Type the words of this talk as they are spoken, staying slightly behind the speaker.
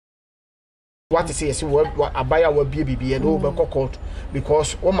what is yes abaya will be and over court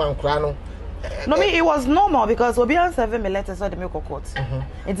because woman crano. No, me it was normal because Obi an 7 letters so the milk court.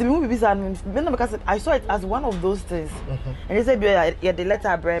 And to me because I saw it as one of those things. And they said yeah the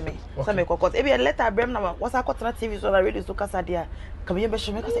letter bring me. So milk court. If a letter bring now what's a court TV so I really so kasa dia. Come here be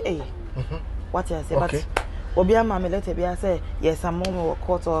show me say eh. What you say but Obi an mama letter be say yes I'm more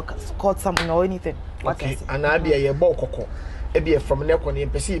court or court someone or anything. Okay. And I be a ball coco. E be from neck on the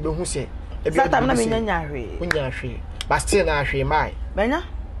PC be who say. That time na me nya hwe. Unya hwe. But still na hwe mai. Benya?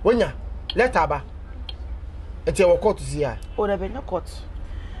 Wonya. Let aba. Enti e court see ya. Oh, there be no court.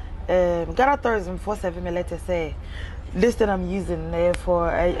 Ghana Tourism 47 me letter say this thing I'm using for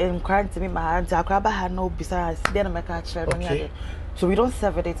inquiring to me my auntie akraba had no besides then make a chair no. So we don't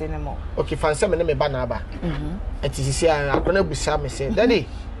serve it anymore. Okay, fancy me me ba na aba. Enti see ya akona busa me say, "Daddy,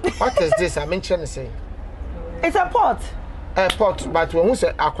 what is this?" I mentioned say. It's a pot. A pot, but when who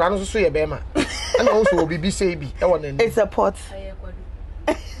say akra no so ye be ma. And also obi bi say bi e won It's a pot.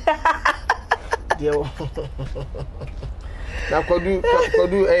 Na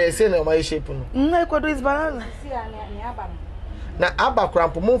kwadu say na my shape no. Kwadu is banana. Na aba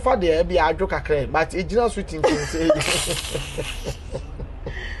krampo mo fa de bia adwo kakra but ejina sweeting say.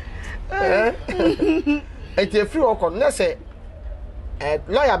 Eti free okon na say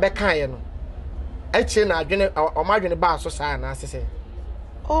lawyer be kan ye no. Eche na adwene o ma adwene ba so sa na say.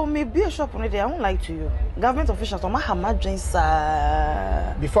 Oh, maybe a shop on it. I won't lie to you. Government officials, I'm not drinks.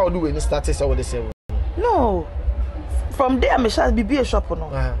 Before I do any status, I would say. No. From there, I shall be a shop on.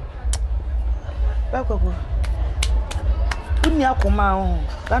 Back up. Give me a command.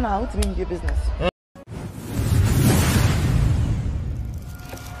 Ghana, how to mean your business.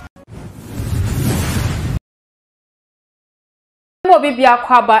 Bibia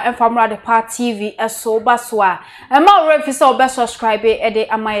kwaba enfamra de pa TV eso baswa ma refi so be subscribe e de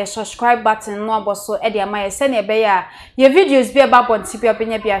amaye subscribe button no aboso e de amaye se ne be ya ye videos bi e ba bonti bi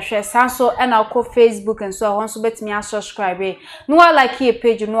obenya bi ahwe sanso e na ko Facebook enso ho nso betimi a subscribe no like ye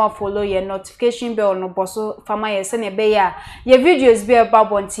page no follow ye notification bell no boso famaye se ne be ya ye videos bi e ba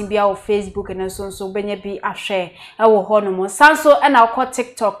bonti bi a o Facebook enso nso benya bi ahwe e wo ho no mo sanso e na ko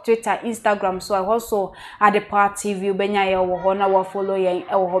TikTok Twitter Instagram so ho so ade pa TV benya ye wo ho na follow yen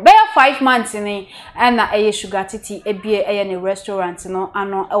e wo be 5 months ni na eye SHUGATITI ebie eye ne restaurant no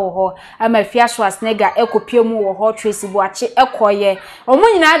ano e wo ho ama fiaswas nega ekopie mu wo ho Tracy Buachi ekoye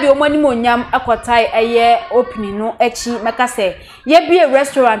omunyina de omanim onyam ekotai eye opening no echi meka se ye bie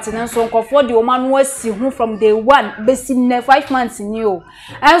restaurant no so nkofo de omanu asi hu from day 1 besi ne 5 months ni o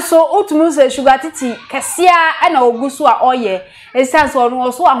enso otumu se SHUGATITI kesia na ogusu a oye esanso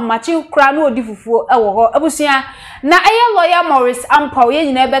ono so ahomachi kra na odi fufuo e wo ho abusia na eye lawyer Maurice Ampaw ye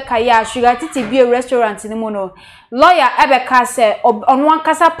nyina ebe kaya SHUGATITI bi restaurant ni mu no lawyer ebe ka se onu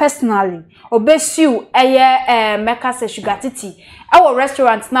ankasa personally obesiu eye meka se SHUGATITI our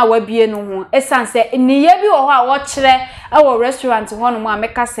restaurant na wabie no ho esanse ni ye bi wo ho a wo kire our restaurant ho no mu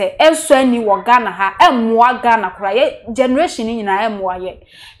ameka se enso ani wo Ghana ha emmoa Ghana kura ye generation ni nyina emmoa ye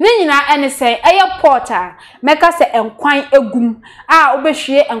ni nyina ene se eye porter meka se enkwan egum a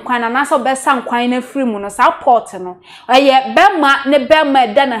obehwie enkwan na na so be sa nkwan na free mu no sa port no eye bema ne bema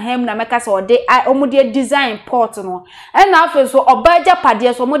da na hem na meka se ode omode design port no ena afi so obaja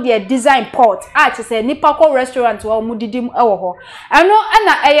pade so omode design port a che se nipa ko restaurant wo omudidim ewo ho ano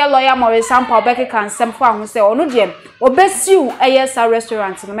ana eye lawyer Maurice Ampaw beke kan sem fo ahu se onu de obesiu eye sa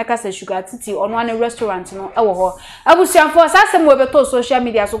restaurant no meka se SHUGATITI onu ane restaurant no ewo ho abusianfo sasem we beto social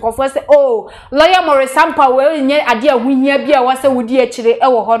media so kofo se oh lawyer Maurice Ampaw we nye ade ahuhia bia wa se wudi a kire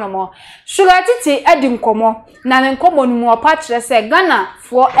ewo ho no mo SHUGATITI edi nkomo na ne nkomo no mu opa kire se Ghana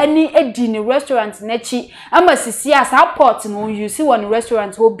fo ani edi ni restaurant na chi ama sisi as port no you see one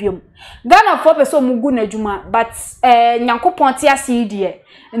restaurant obiom Ghana fo peso mugu na juma but nyankopon ti ase die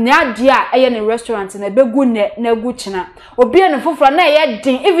ne ade a eye ne restaurant na begu ne na gu china obi ne foforo na eye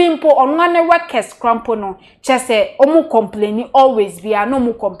din even po onu ane workers crampo no chese omu complaini always be no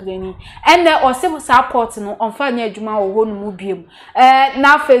mu complaini and ose support no onfa nya adwuma wo ho no mu biem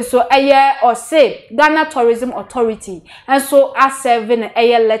na afen so eye ose Ghana Tourism Authority and so a serving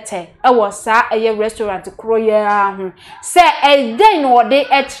eye letter e was sa eye restaurant kroya ho se den no de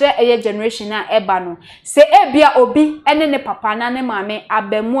e kire eye generation na eba no se ebia obi ene ne papa na ne mame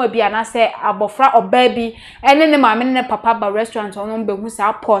abemu abi ana se abofra obabi ene ne maame ne papa ba restaurant ono behu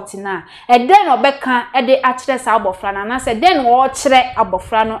sa port na den obeka de akire sa abofra na se den wo kire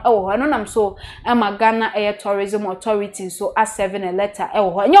abofra no ewo ho no nam so Ghana Air Tourism Authority so a 7 a letter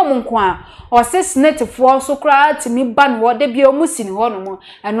ewo ho nyom nko a o se snetfo so kra timi ban wo de bia omusi ni ho no mo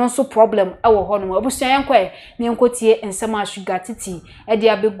eno so problem ewo ho no mo abusuan yenkwe ne enkotie ensema SHUGATITI de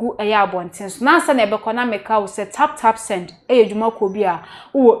abegu eya abonten so na asa na ebekọ na meka wo se tap send ejuma ko bia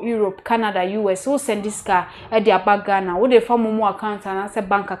wo Europe Canada US wo send this car de abagana wo de fa momo account na se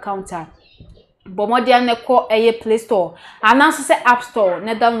bank account Bomodi ne ko Play Store anaso se App Store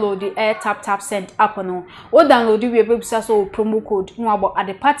ne download the tap send app no o download we bebusa so promo code no abo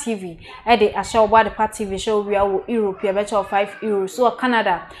Adepa TV de asha obo Adepa TV show we wo Europe e becha €5 so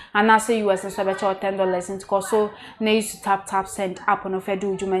Canada anaso US so becha $10 into so na use tap send app no fe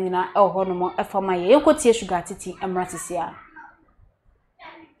do djuma nyina e ho no mo e fama ye enkotie SHUGATITI emratisia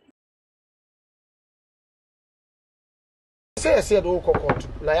say do kokot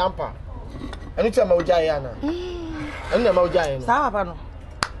la yampa anytime I would and never giant. Savano.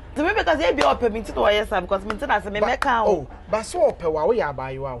 To me, because they be up me to yes, because me as a make oh, but so per we are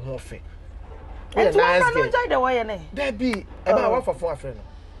by you are home fair. And I the way there be about one for a friend.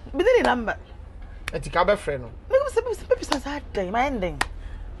 But the number at the cabin friend. Because that day, my ending.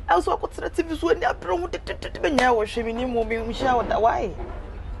 I also got to the TV when they are promoted to be now, was she in moving shower that way.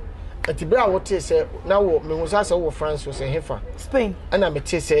 At the brow, what is it now? Me was also over France was a heifer. Spain. And I'm a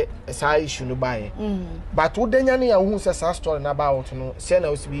tese as I issue no buy. But would then any who says a story about no, send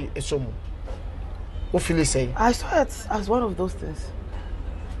us to be a sum. What Philly say? I saw it as one of those things.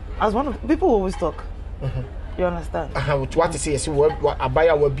 As one of people always talk. You understand? What to say is what a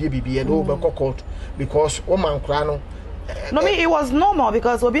buyer will be and over court because woman crano. No, me it was normal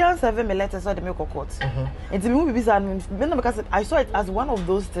because we be 7 letters so the milk court. And to me because I saw it as one of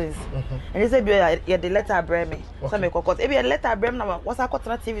those things. And they said yeah the letter bring me. So milk court. If you letter bring now what's I got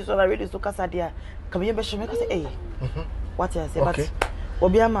on TV so I really so kasa dia. Come here be show me say hey. What you say but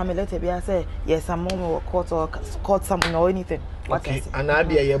obi am me letter be say yes I'm more court or court something or anything. What you say? And I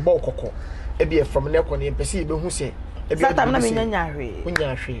be a ball coco. E be from neck on person be who say. E be na me nya hwe.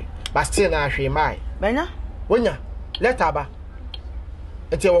 Unya hwe. But still na hwe mai. Benya? Wonya letter ba.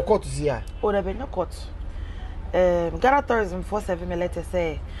 Enti e wo court zia. O da be no court. Ghana Tourism 47 me letter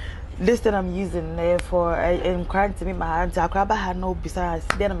say this thing I'm using for crying to me my auntie akraba ha no besides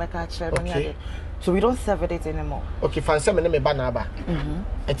then make a share money. So we don't serve it anymore. Okay, fancy me ba na ba.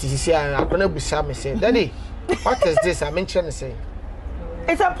 Enti sisi akona busa me say daddy what is this? I mention say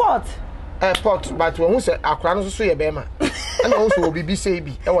it's a pot. A pot, but when we say akra no so ye be ma. And also obibi say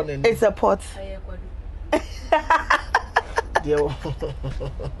bi e won nani. It's a pot.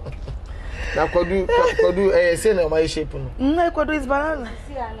 Na kodu say na my shape no. No kodu is banana.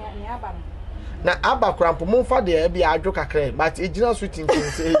 Na aba krampo mo fa de bia adwo kakra but ejina sweet ntin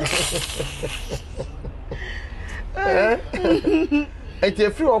say. Eti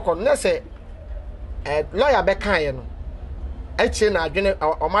free okon na say lawyer be kan ye no. Eche na adwene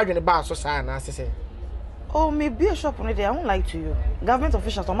omadwene ba so sa na say. Oh, me be a shop on it. I won't lie to you. Government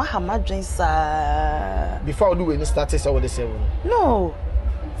officials, I have my drinks. Before I do any status, I would say. No.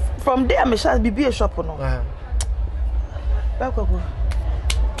 From there, I shall be a shop on it. Back up.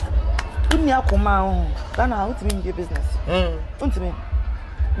 Give me a command. Ghana, how to mean your business? Don't me.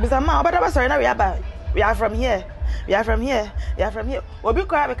 Because I'm but I was sorry. Now we are from here. We are from here. We are from here. What be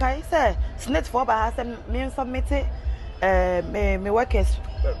cry because say snitch for by has me submit me workers.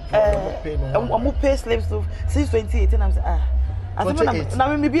 I'm pay slaves to since 2018. I'm saying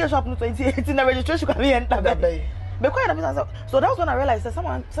now me be a shop in 2018. The registration can be enter. So that was when I realized that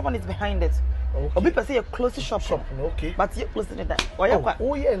someone is behind it. Or people say you close the shop. Okay. But you closing it that. Oh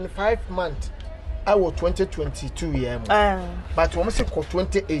yeah, in 5 months. I was 2022 year. But we must say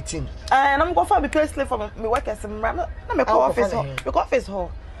 2018. And I'm going to pay slave for me workers. I'm me call office hall. Me call office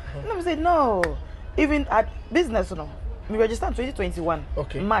hall. And I'm say no. Even at business, no. Me register in 2021.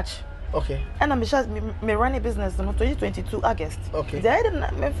 Okay. March. Okay. And I'm just me run a business in 2022 August. Okay. They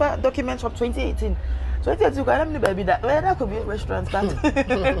didn't me documents from 2018. 2022 I am the baby that where that could be a restaurant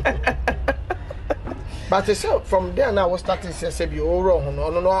that. But from there now we starting say be all wrong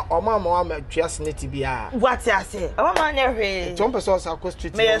no o mama am just need to be a. What you say? O mama na hwe. Some person across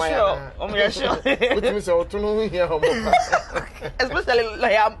street no my. Me sure. What you say o to no here o mo. Especially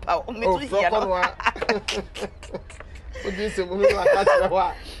like Ampaw. Me to here. What do you say? We like that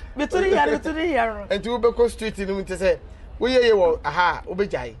wa. Me to here. And you be cross street no me say. We ye wo aha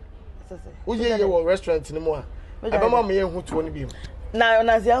obejai. We ye wo restaurant no mo a. E be ma me hu to no bi.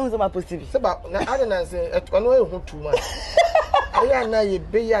 Na say hu so ma positive. Say ba na ade na say ono e hu too much. Yeah, na ye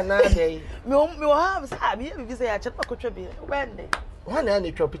be ya na day. Me have say me say I chat na kotwa bi. When dey. One na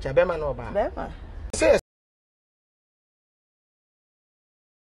ni picture be ma na oba. Be ma. Say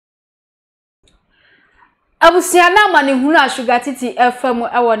Abusiana mani hunu a SHUGATITI FM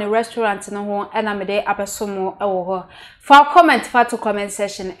ewo ne restaurant no ho ena me de abesomo ewo ho. Fa comment fa to comment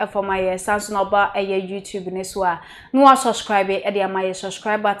section for my sanso na oba YouTube ne so a no wa subscribe e de my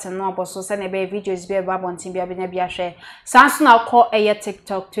subscribe button no aboso se na be videos be ba bontin bia benya bia hwe. Sanso na call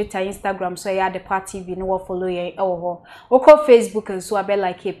TikTok, Twitter, Instagram so ya Adepa TV no wa follow ye ewo ho. Oko Facebook nso a be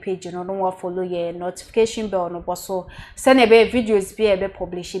like a page no wa follow ye notification bell no boso se na be videos be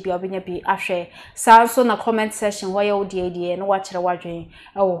publish bia benya bi ahwe. Sanso na comment section where you dey no watch the wadwen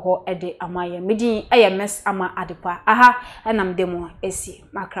ewo ho e de amaye medi Mess ama Adepa aha enam demo esi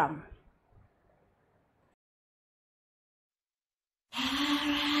makram